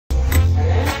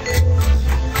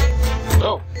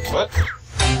What?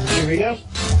 Here we go.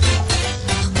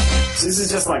 So this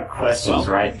is just like questions,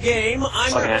 right? Game.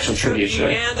 It's like an actual trivia show.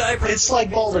 It's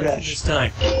like Balderdash. This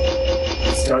time.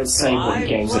 Don't say what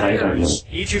games that I don't know.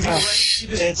 Each of you ready to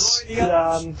destroy the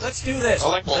others? Let's do this. I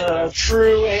like The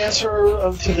true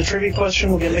answer to the trivia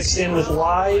question will get mixed in with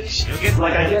lies.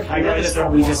 Like I get that's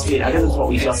what we just did. I get that's what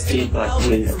we just did, but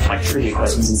with like trivia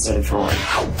questions instead of drawing.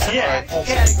 Yeah.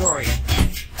 Category.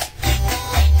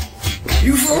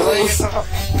 You fools!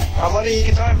 I'm letting you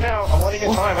get time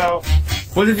out.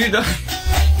 What have you done?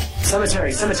 Cemetery.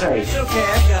 It's okay,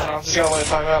 I've got I'm just gonna let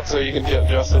time out so you can get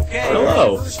adjusted. it. Okay,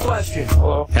 Hello. First question.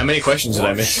 Hello. How many questions did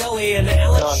I miss? Shelley and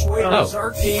Alex Schwader's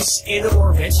art piece, In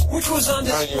Orbit, which was on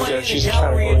display in a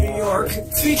gallery in New York,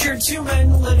 featured two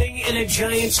men living in a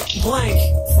giant blank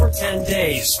for 10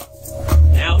 days.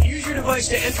 Now, use your device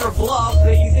to enter a bluff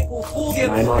that you think will fool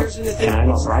the other players into thinking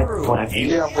it's true.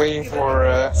 Yeah, I'm waiting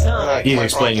for, He's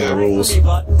explaining the rules.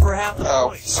 Button for half the Oh,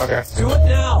 points. okay. Do it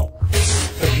now.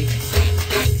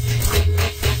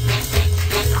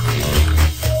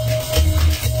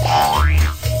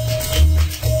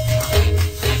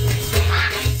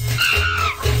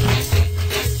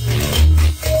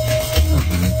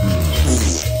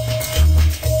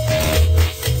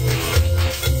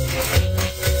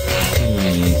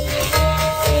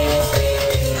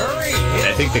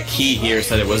 I think the key here is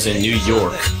that it was in New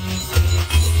York.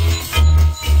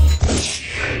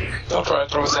 Don't try to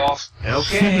throw us off.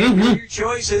 Okay, here are your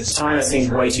choices. Time seems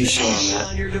way too short on that.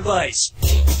 On your device.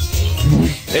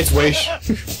 It's way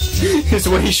it's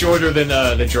way shorter than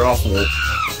the drawful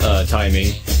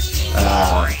timing.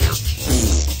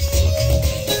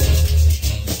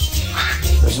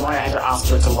 Which is why I had to ask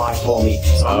for it to lie for me.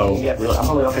 So I'm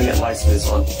probably not gonna get likes for this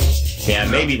one. Yeah,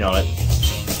 maybe not.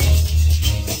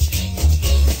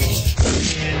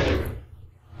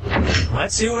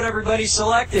 Let's see what everybody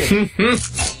selected.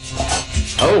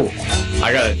 Oh,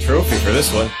 I got a trophy for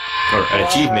this one. Or an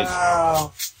achievement.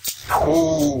 Wow.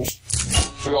 Ooh.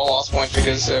 We all lost points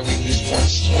because we lose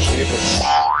points.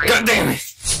 God damn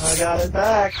it! I got it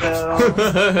back,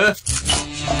 though.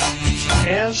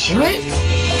 Answer. What?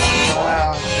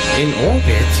 Wow. In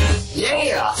orbit?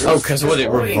 Yeah! Oh, because what, it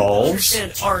revolves?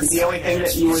 Art. It's the only thing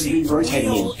that you would be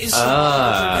rotating in. Is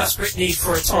desperate need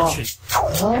for attention.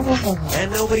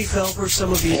 And nobody fell for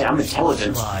some of these. Yeah, I'm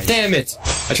intelligent. lies. Damn it!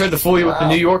 I tried to fool you with the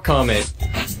New York comment.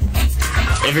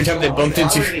 Every time they bumped I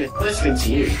wasn't into, even listening to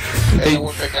you.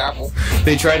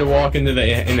 they tried to walk into the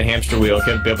hamster wheel,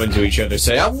 kept bumping into each other,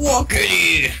 say, "I'm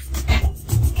walking."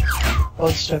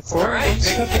 One step forward, Alright, one pick a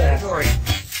step back. category.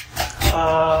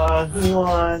 Who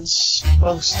wants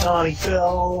Bugs Tawny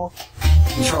Phil?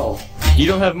 Control. You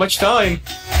don't have much time.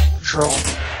 Control.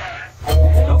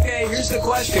 Okay, here's the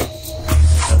question.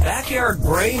 The Backyard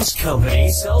Brains Company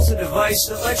sells a device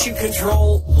that lets you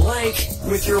control blank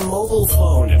with your mobile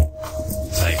phone.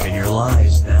 Type in your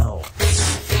lies now.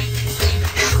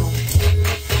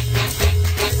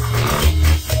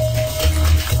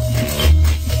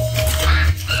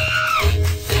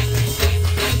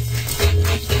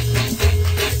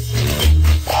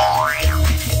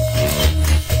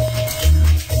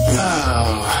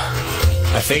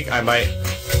 I think I might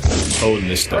own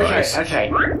this device.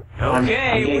 Okay. I'm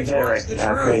getting which better one's the at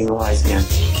truth? creating lies again.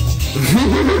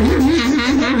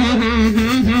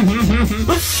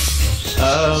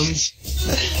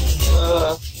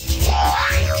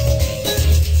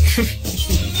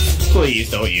 Please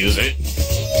don't use it.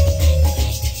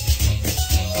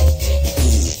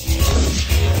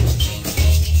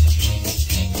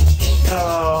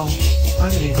 Oh,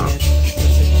 I'm an idiot.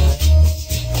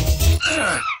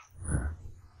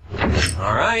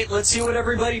 Alright, let's see what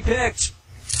everybody picked.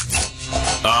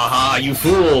 Aha, you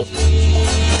fool!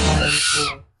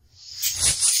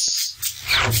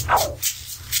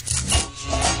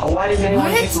 Oh, why didn't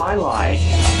anyone pick my lie?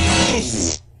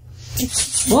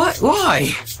 What?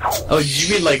 Why? Oh, did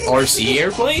you mean like RC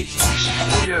airplane?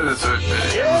 Yeah, that's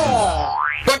right. Yeah!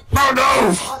 What? Oh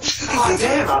no! God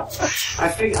damn, I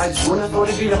think I wouldn't have thought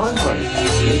it'd be the home plate.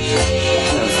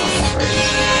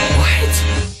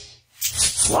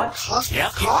 What?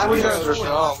 Yep. I would go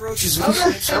for some.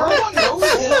 Everyone knows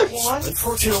that one.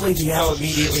 Unfortunately, the app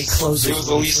immediately closes. It was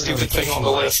the least stupid thing on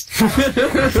the list. And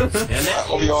that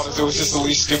I'll be honest, it was just the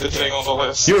least stupid thing on the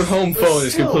list. Your home phone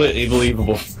is completely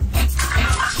believable.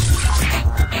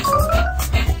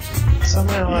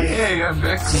 Somehow I... Yeah, you got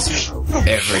back to zero.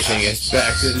 Everything is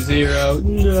back to zero.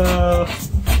 No.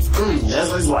 There's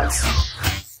those lights.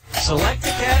 select a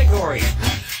category.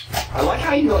 I like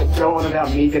how you like go on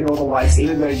about me getting all the likes,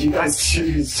 even though you guys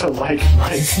choose to like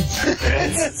my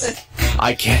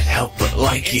I can't help but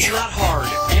like It's you. not hard.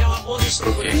 You know what? We'll just...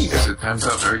 Okay, because it times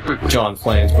out very quickly. John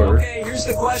Flansburgh. Okay, here's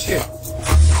the question.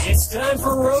 It's time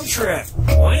for a road trip.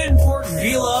 When in Port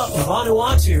Vila,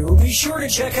 Vanuatu, be sure to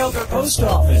check out their post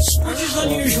office, which is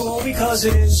unusual because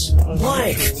it is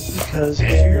blank. Because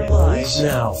Enter your lies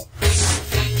now.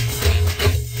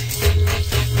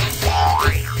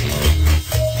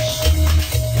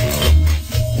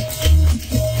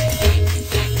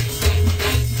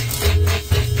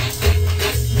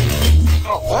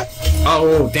 Oh, what?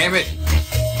 Oh, damn it.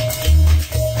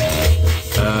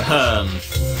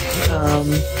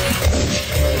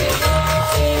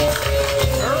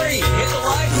 Hurry, hit the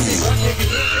like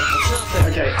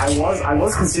button. Okay, I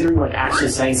was considering like actually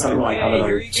saying something like, I don't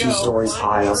know, 2 stories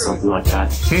high or something like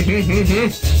that.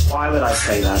 Why would I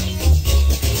say that?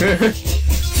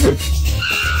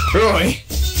 Roy.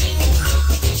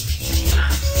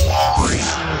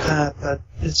 that, but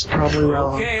it's probably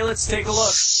wrong. Okay, let's take a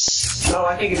look. No,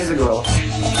 I think it is a gorilla.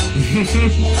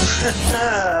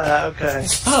 Okay.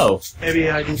 Oh, Maybe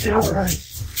I did it right.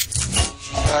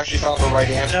 I actually found the right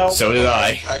answer. No. so did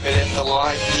I. Type it in the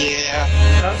line. Yeah.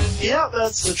 Yeah,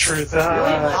 that's the truth. Oh,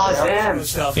 damn.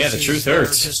 Yeah, the truth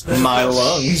hurts. My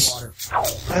lungs.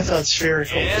 I thought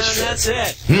spherical And was true. that's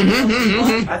it.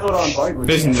 I thought on bike was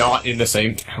It's not in the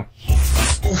same town.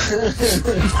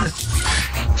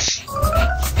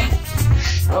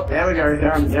 Oh, there we go.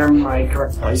 They're in my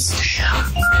correct place.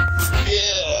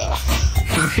 Yeah.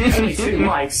 Only 2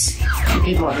 mics. You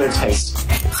people have good taste.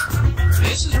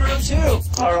 This is round 2.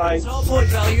 All right. All point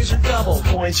values are double.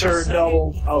 Points are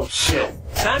double. Oh shit.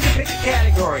 Time to pick a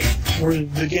category.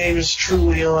 The game is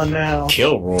truly on now.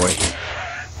 Kill Roy.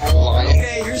 Lion.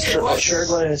 Okay, here's the question.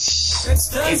 Shirtless. It's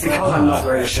time It's for because I'm not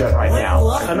wearing a shirt right now.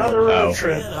 Another road Oh.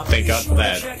 trip. Thank God for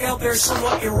that. Check out their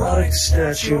somewhat Erotic erotic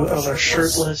statue of a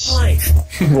shirtless. blank.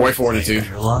 Roy Fortitude.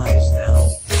 Your lies now.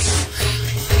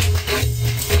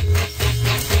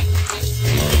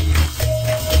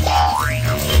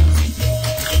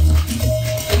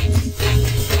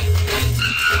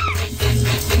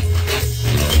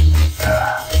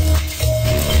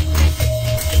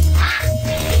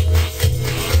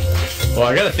 Well,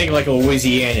 I gotta think like a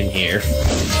Louisianan here.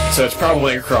 So it's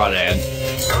probably a crawdad.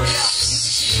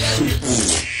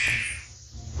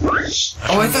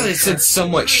 Oh, I thought it said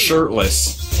somewhat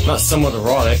shirtless, not somewhat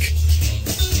erotic.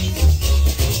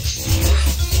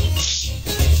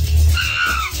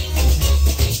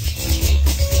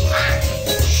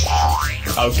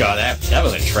 Oh god, that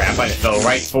was a trap. I fell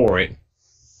right for it.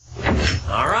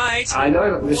 All right. I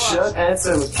know, but the shirt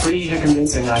answer was pretty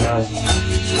convincing, I know.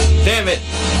 Damn it!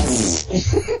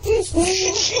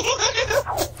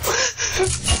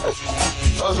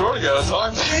 I was running out of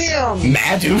time. Damn!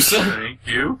 Medusa? Thank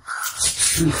you.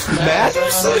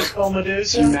 Medusa? Oh,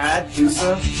 Medusa? Mad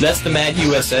Dusa? That's the Mad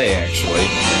USA, actually.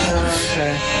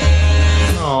 Okay.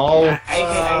 Oh. AKA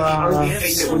the only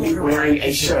thing that would be wearing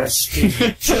a shirt.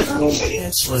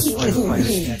 Pantsless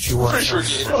firefighter statue Pretty on. sure it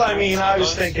did. Well, I mean, I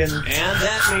was thinking, And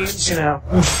that means you know,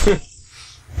 it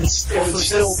would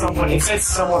still be. It says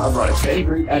somewhat erotic. Betty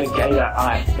Boop and a gator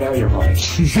are very erotic.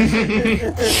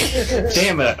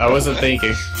 Damn it, I wasn't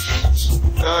thinking.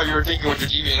 Oh, you were thinking with your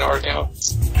DeviantArt account.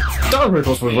 Don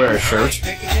Rickles would wear a shirt.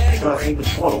 pick a category. But I think the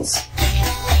portals.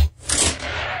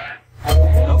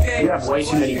 Okay. You have way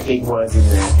too many big words in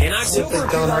there. In October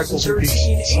Don Rickles would be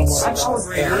 2013,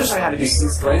 somewhat- I wish I had to do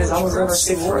 6th graders. I was never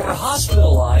 6th were grader.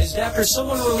 hospitalized after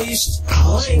someone released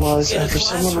blank Was in a after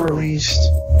someone classroom. released.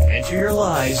 Enter your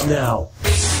lies now.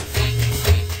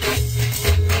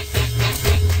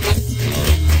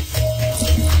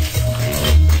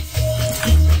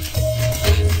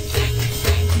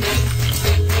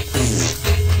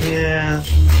 Yeah.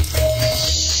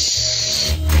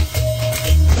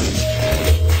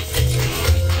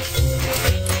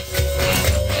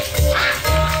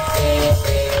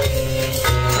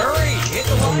 Hurry, hit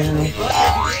the like button if you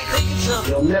can't think of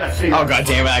something. You'll never figure Oh god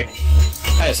damn it,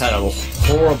 I just had a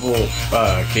horrible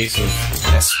case of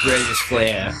asparagus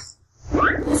flare.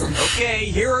 Okay,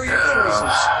 here are your choices.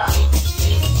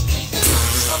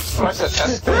 I said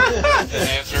that's the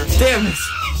answer. Damn it!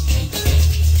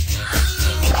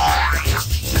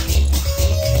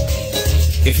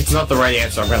 If it's not the right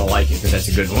answer, I'm gonna like it, because that's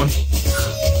a good one.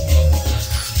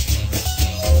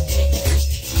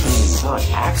 God,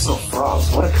 Axel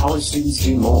Frogs. What do college students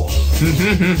do more?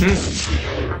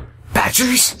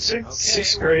 Badgers?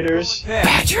 Sixth graders.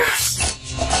 Badgers?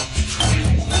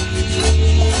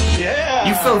 Yeah.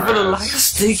 You fell for the like a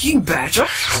stinking badger?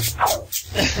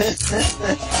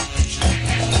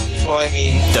 Well, I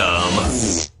mean, Dumb.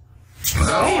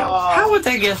 How would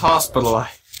they get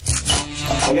hospitalized?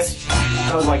 I guess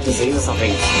cause like disease or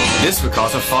something. This would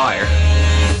cause a fire.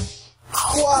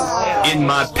 Wow. In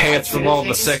my pants from all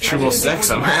the sexual sex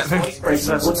I'm having. I wouldn't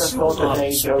have thought that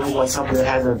they go like something that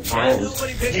has a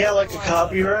brand. Yeah, like a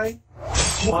copyright.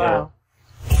 Wow.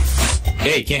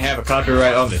 Yeah, you can't have a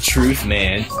copyright on the truth,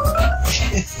 man.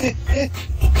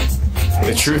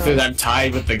 The truth is I'm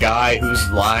tied with the guy who's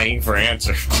lying for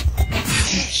answers.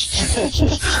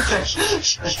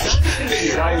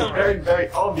 The guy is very, very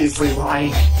obviously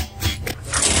lying.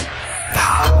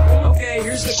 Okay,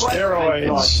 here's the question.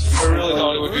 Steroids. I really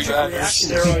thought it would be bad.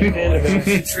 Steroid panda.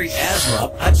 To treat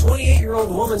asthma, a 28-year-old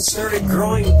woman started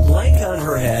growing blank on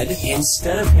her head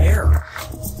instead of hair.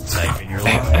 Type in your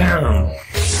line.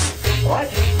 What?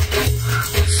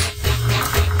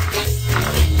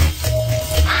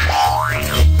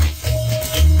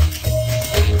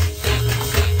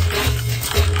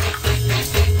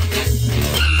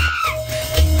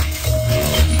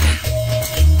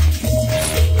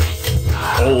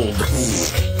 Old.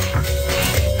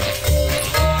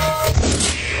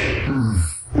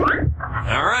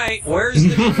 Alright, where's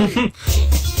the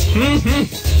truth?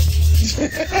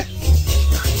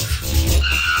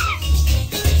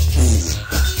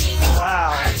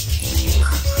 Wow.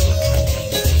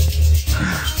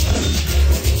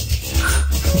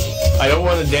 I don't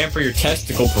want to damper your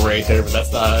testicle parade there, but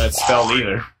that's not how it's spelled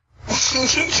either. I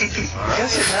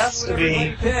guess it has to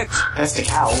be. Picked.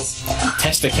 Testicals.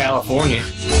 Testa, California.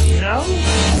 No?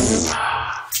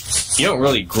 You don't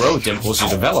really grow dimples, you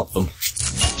develop them.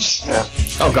 Yeah.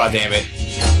 Oh, god damn it.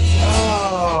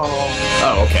 Oh.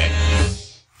 Oh, okay.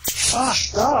 Ah,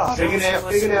 stop.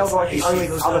 Fingernails are the only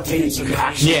other things you can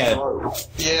actually grow.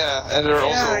 Yeah, and they're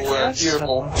also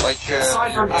beautiful. Like,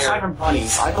 Aside from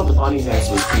bunnies, I thought the bunnies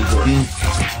actually pretty good.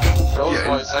 those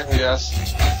boys, I can guess.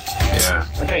 Yeah.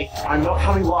 Okay, I'm not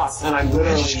coming last, and I'm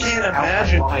literally I just can't out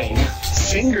imagine lying.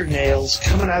 fingernails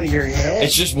coming out of your head.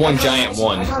 It's just one giant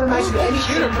one. I can't imagine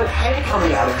anything but hair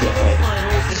coming out of your head.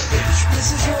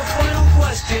 This is your final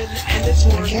question, and it's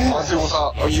worth Honestly,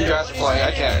 without you guys are playing,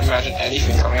 I can't imagine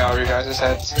anything coming out of your guys'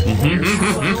 heads.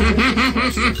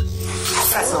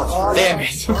 That's not Damn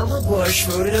it. Barbara Bush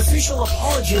wrote an official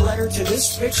apology letter to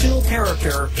this fictional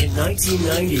character in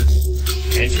 1990.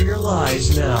 Enter your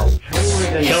lies now.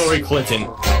 Hillary Clinton.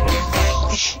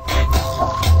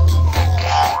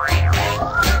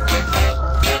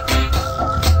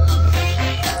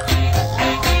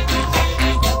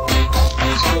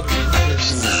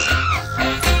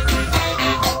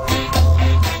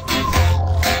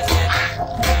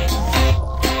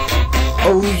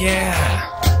 Oh yeah.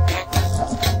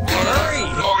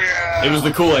 Oh yeah! It was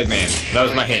the Kool-Aid Man. That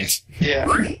was my hint. Yeah.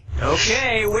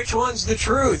 Okay, which one's the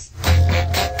truth?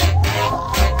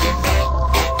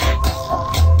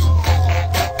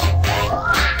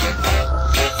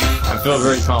 I feel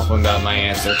very confident about my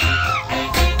answer.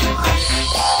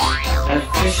 An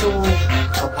official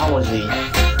apology.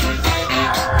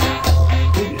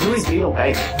 Who is Beetle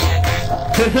Baby?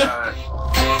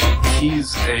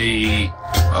 He's a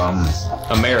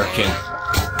American.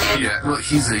 yeah. Well,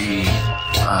 he's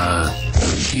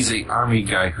a army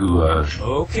guy who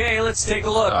Okay, let's take a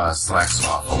look. slacks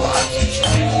off a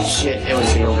lot. Shit, it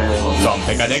was Beetle Baby. Don't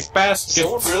think I take basket.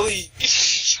 So really,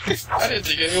 I didn't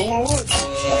think anyone would.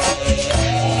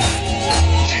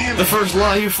 The first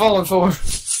lie you've fallen for.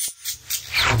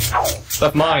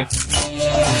 That's mine.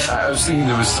 I was thinking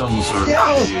there was some sort of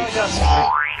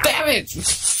Damn it!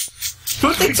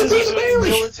 Who thinks of being a Bailey?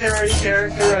 Military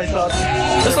character, I thought.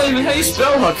 That's not even how you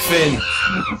spell Huck Finn.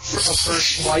 A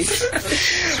first light.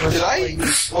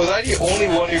 Was I the only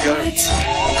one who got it?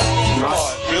 Come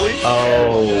on, really?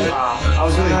 Oh. I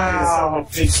was really thinking that someone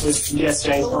fixed with yes,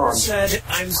 James Bond. Said,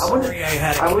 I'm sorry I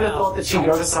had a I would have cow. thought that she'd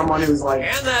go to someone who was like,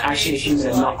 actually, she was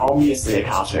not obviously a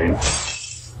cartoon.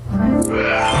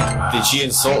 Did she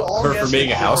insult her for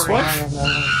being a housewife?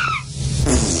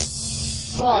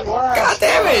 God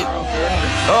damn it!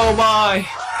 Oh my!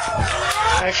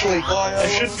 Actually, I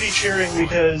shouldn't be cheering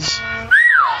because.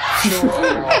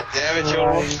 Damn it,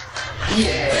 children.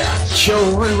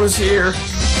 Children was here.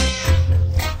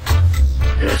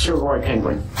 Yeah, she was Roy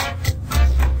Penguin.